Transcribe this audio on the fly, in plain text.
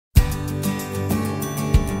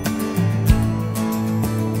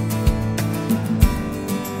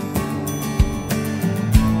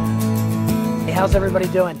How's everybody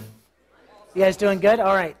doing? You guys doing good?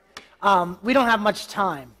 All right. We don't have much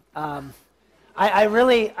time. I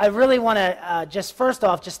really want to just first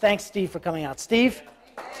off, just thank Steve for coming out. Steve,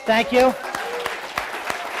 thank you.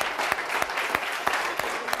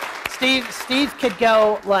 Steve could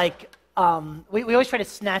go like, we always try to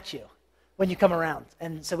snatch you when you come around.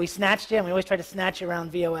 And so we snatched you, and we always try to snatch you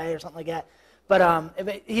around VOA or something like that. But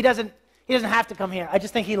he doesn't have to come here. I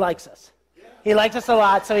just think he likes us. He likes us a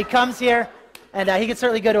lot, so he comes here. And he could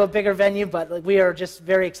certainly go to a bigger venue, but we are just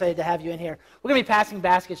very excited to have you in here. We're going to be passing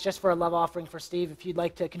baskets just for a love offering for Steve. If you'd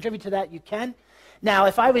like to contribute to that, you can. Now,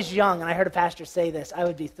 if I was young and I heard a pastor say this, I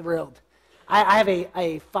would be thrilled. I have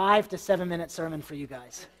a 5 to 7 minute sermon for you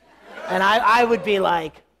guys. And I would be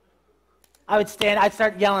like, I'd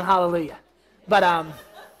start yelling hallelujah. But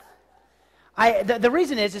the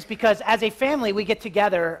reason is because as a family, we get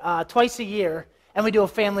together twice a year, and we do a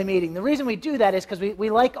family meeting. The reason we do that is because we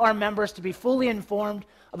like our members to be fully informed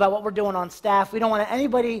about what we're doing on staff. We don't want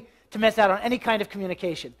anybody to miss out on any kind of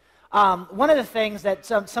communication. One of the things that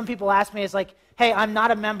some people ask me is like, hey, I'm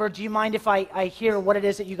not a member. Do you mind if I hear what it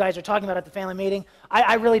is that you guys are talking about at the family meeting?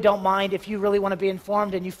 I really don't mind. If you really want to be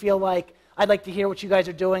informed and you feel like I'd like to hear what you guys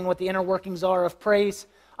are doing, what the inner workings are of praise,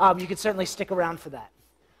 you could certainly stick around for that.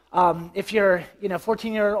 If you're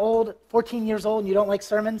 14 years old and you don't like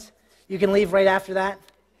sermons, you can leave right after that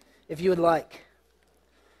if you would like.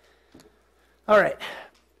 All right.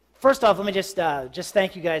 First off, let me just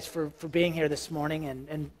thank you guys for being here this morning.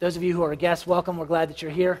 And those of you who are guests, welcome. We're glad that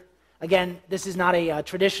you're here. Again, this is not a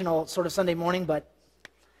traditional sort of Sunday morning, but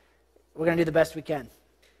we're going to do the best we can.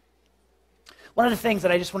 One of the things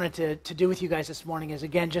that I just wanted to do with you guys this morning is,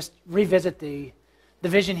 again, just revisit the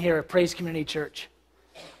vision here at Praise Community Church.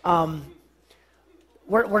 We're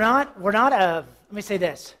not let me say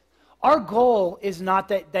this. Our goal is not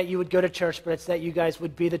that you would go to church, but it's that you guys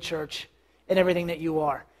would be the church in everything that you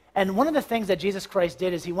are. And one of the things that Jesus Christ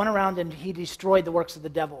did is he went around and he destroyed the works of the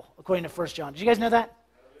devil, according to 1 John. Did you guys know that?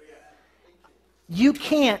 You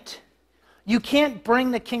can't bring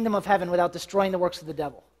the kingdom of heaven without destroying the works of the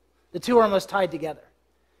devil. The two are almost tied together.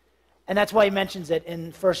 And that's why he mentions it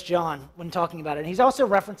in 1 John when talking about it. And he's also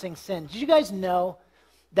referencing sin. Did you guys know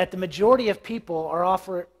that the majority of people are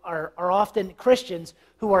often Christians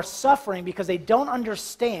who are suffering because they don't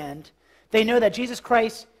understand? They know that Jesus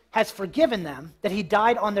Christ has forgiven them, that he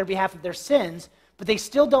died on their behalf of their sins, but they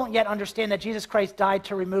still don't yet understand that Jesus Christ died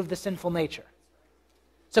to remove the sinful nature.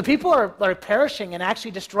 So people are perishing and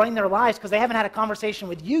actually destroying their lives because they haven't had a conversation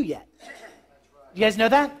with you yet. You guys know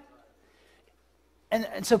that?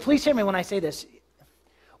 And so please hear me when I say this.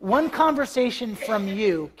 One conversation from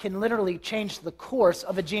you can literally change the course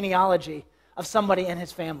of a genealogy of somebody and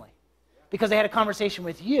his family. Because they had a conversation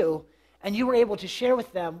with you, and you were able to share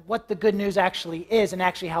with them what the good news actually is and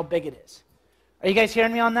actually how big it is. Are you guys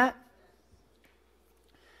hearing me on that?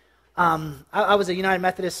 I was a United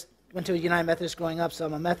Methodist, went to a United Methodist growing up, so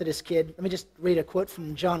I'm a Methodist kid. Let me just read a quote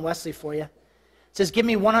from John Wesley for you. It says, "Give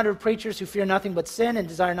me 100 preachers who fear nothing but sin and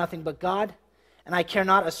desire nothing but God, and I care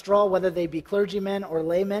not a straw whether they be clergymen or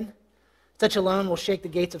laymen. Such alone will shake the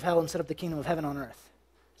gates of hell and set up the kingdom of heaven on earth."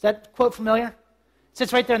 Is that quote familiar? It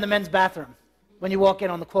sits right there in the men's bathroom when you walk in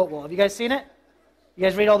on the quote wall. Have you guys seen it? You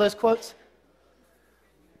guys read all those quotes?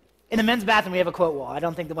 In the men's bathroom, we have a quote wall. I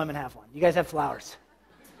don't think the women have one. You guys have flowers.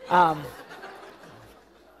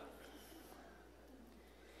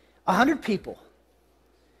 100 people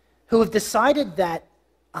who have decided that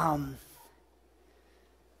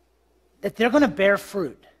they're going to bear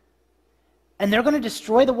fruit, and they're going to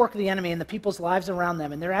destroy the work of the enemy and the people's lives around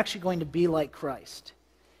them, and they're actually going to be like Christ,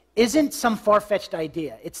 isn't some far-fetched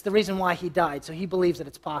idea. It's the reason why he died, so he believes that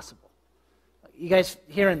it's possible. You guys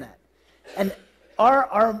hearing that? And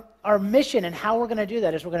our mission and how we're going to do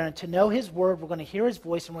that is we're going to know his word, we're going to hear his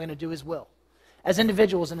voice, and we're going to do his will as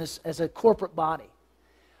individuals and as a corporate body.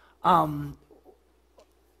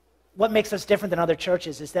 What makes us different than other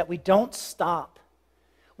churches is that we don't stop.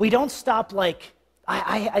 We don't stop like,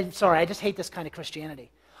 I'm sorry, I just hate this kind of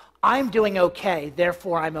Christianity. I'm doing okay,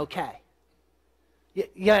 therefore I'm okay.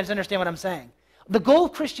 You guys understand what I'm saying? The goal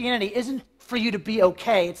of Christianity isn't for you to be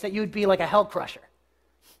okay, it's that you would be like a hell crusher.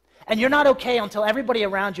 And you're not okay until everybody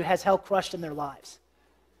around you has hell crushed in their lives.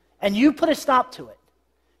 And you put a stop to it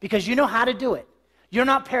because you know how to do it. You're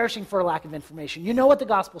not perishing for a lack of information. You know what the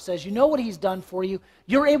gospel says. You know what he's done for you.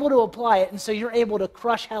 You're able to apply it, and so you're able to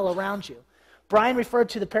crush hell around you. Brian referred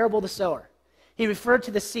to the parable of the sower. He referred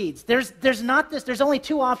to the seeds. There's only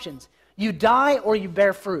two options. You die or you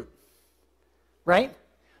bear fruit. Right?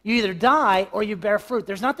 You either die or you bear fruit.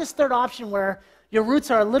 There's not this third option where your roots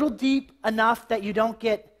are a little deep enough that you don't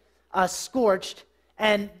get scorched,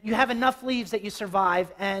 and you have enough leaves that you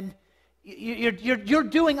survive, and you're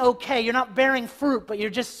doing okay. You're not bearing fruit, but you're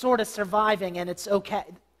just sort of surviving, and it's okay.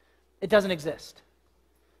 It doesn't exist.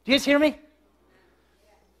 Do you guys hear me?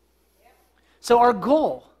 So our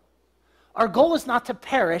goal is not to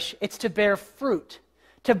perish, it's to bear fruit.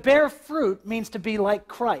 To bear fruit means to be like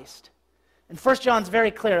Christ. And 1 John's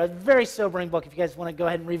very clear, a very sobering book if you guys want to go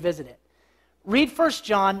ahead and revisit it. Read 1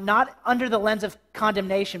 John not under the lens of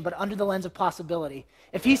condemnation, but under the lens of possibility.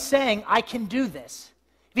 If he's saying, I can do this,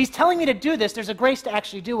 if he's telling me to do this, there's a grace to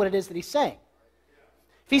actually do what it is that he's saying.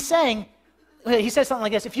 If he's saying, he says something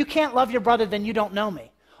like this, if you can't love your brother, then you don't know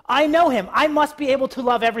me. I know him. I must be able to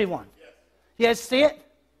love everyone. You guys see it?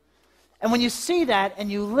 And when you see that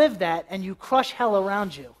and you live that and you crush hell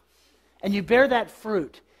around you and you bear that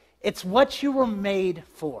fruit, it's what you were made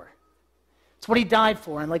for. It's what he died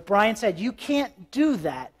for. And like Brian said, you can't do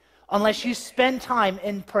that unless you spend time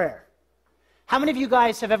in prayer. How many of you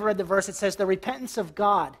guys have ever read the verse that says the repentance of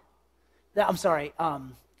God,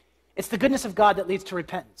 it's the goodness of God that leads to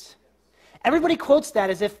repentance. Everybody quotes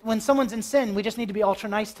that as if when someone's in sin, we just need to be ultra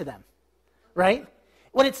nice to them, right?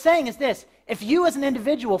 What it's saying is this: if you as an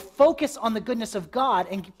individual focus on the goodness of God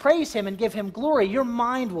and praise him and give him glory, your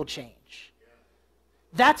mind will change.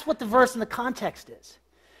 That's what the verse in the context is.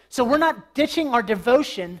 So we're not ditching our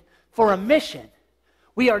devotion for a mission.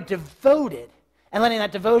 We are devoted and letting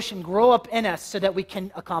that devotion grow up in us so that we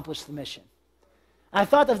can accomplish the mission. And I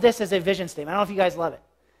thought of this as a vision statement. I don't know if you guys love it,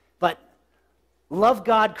 but love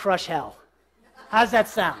God, crush hell. How's that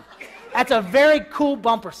sound? That's a very cool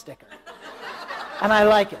bumper sticker. And I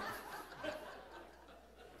like it.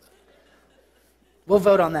 We'll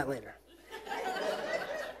vote on that later.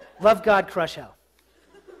 Love God, crush hell.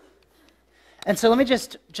 And so let me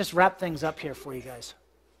just wrap things up here for you guys.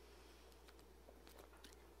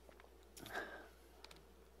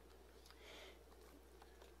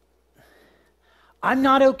 I'm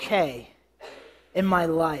not okay in my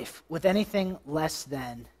life with anything less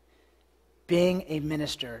than being a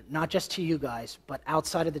minister, not just to you guys, but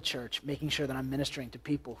outside of the church, making sure that I'm ministering to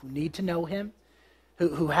people who need to know him,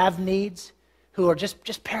 who have needs, who are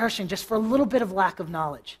just perishing just for a little bit of lack of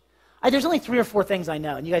knowledge. There's only 3 or 4 things I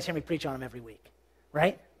know, and you guys hear me preach on them every week,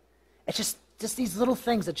 right? It's just these little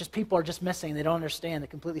things that just people are just missing, they don't understand, that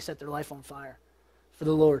completely set their life on fire for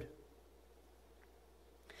the Lord.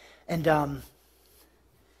 And let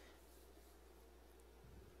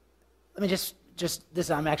me just this,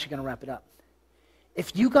 I'm actually going to wrap it up.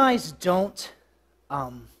 If you guys don't,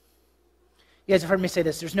 you guys have heard me say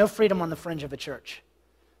this, there's no freedom on the fringe of a church.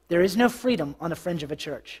 There is no freedom on the fringe of a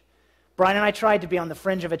church. Brian and I tried to be on the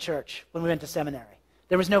fringe of a church when we went to seminary.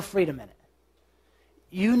 There was no freedom in it.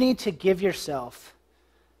 You need to give yourself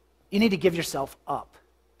up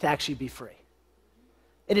to actually be free.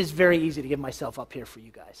 It is very easy to give myself up here for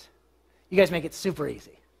you guys. You guys make it super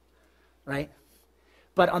easy, right?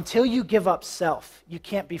 But until you give up self, you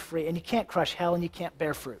can't be free, and you can't crush hell, and you can't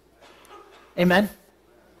bear fruit. Amen?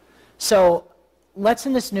 So let's,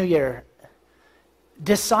 in this new year,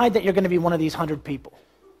 decide that you're going to be one of these 100 people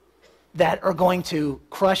that are going to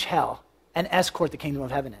crush hell and escort the kingdom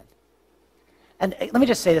of heaven in. And let me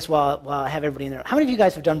just say this while I have everybody in there. How many of you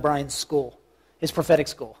guys have done Brian's school, his prophetic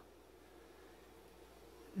school?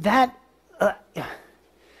 That,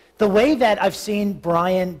 the way that I've seen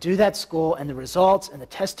Brian do that school and the results and the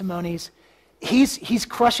testimonies, he's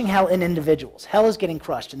crushing hell in individuals. Hell is getting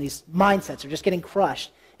crushed, and these mindsets are just getting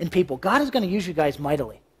crushed in people. God is going to use you guys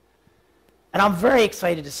mightily. And I'm very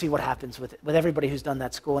excited to see what happens with everybody who's done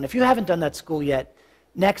that school. And if you haven't done that school yet,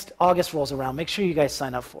 next August rolls around, make sure you guys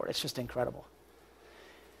sign up for it. It's just incredible.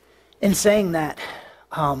 In saying that,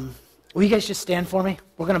 will you guys just stand for me?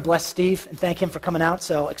 We're going to bless Steve and thank him for coming out.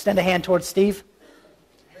 So extend a hand towards Steve.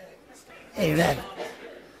 Amen.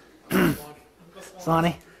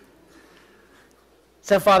 Sonny.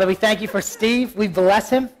 So, Father, we thank you for Steve. We bless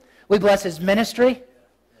him. We bless his ministry.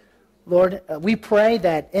 Lord, we pray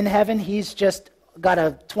that in heaven he's just got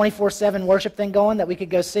a 24/7 worship thing going that we could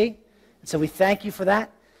go see. And so we thank you for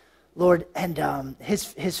that, Lord, and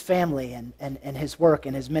his family and his work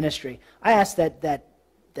and his ministry. I ask that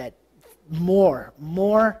more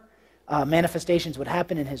manifestations would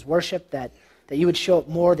happen in his worship, that you would show up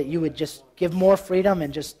more, that you would just give more freedom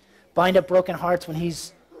and just bind up broken hearts when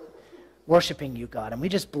he's worshiping you, God. And we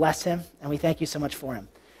just bless him, and we thank you so much for him.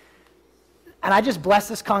 And I just bless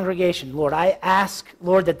this congregation, Lord. I ask,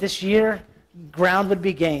 Lord, that this year ground would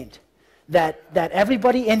be gained, that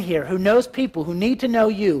everybody in here who knows people who need to know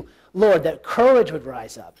you, Lord, that courage would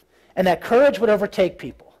rise up, and that courage would overtake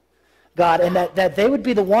people, God, and that they would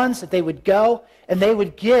be the ones that they would go and they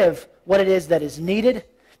would give what it is that is needed,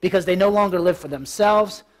 because they no longer live for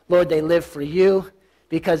themselves. Lord, they live for you,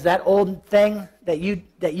 because that old thing that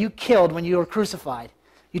you killed when you were crucified,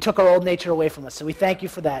 you took our old nature away from us. So we thank you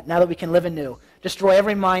for that. Now that we can live anew, destroy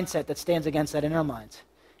every mindset that stands against that in our minds.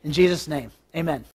 In Jesus' name, amen.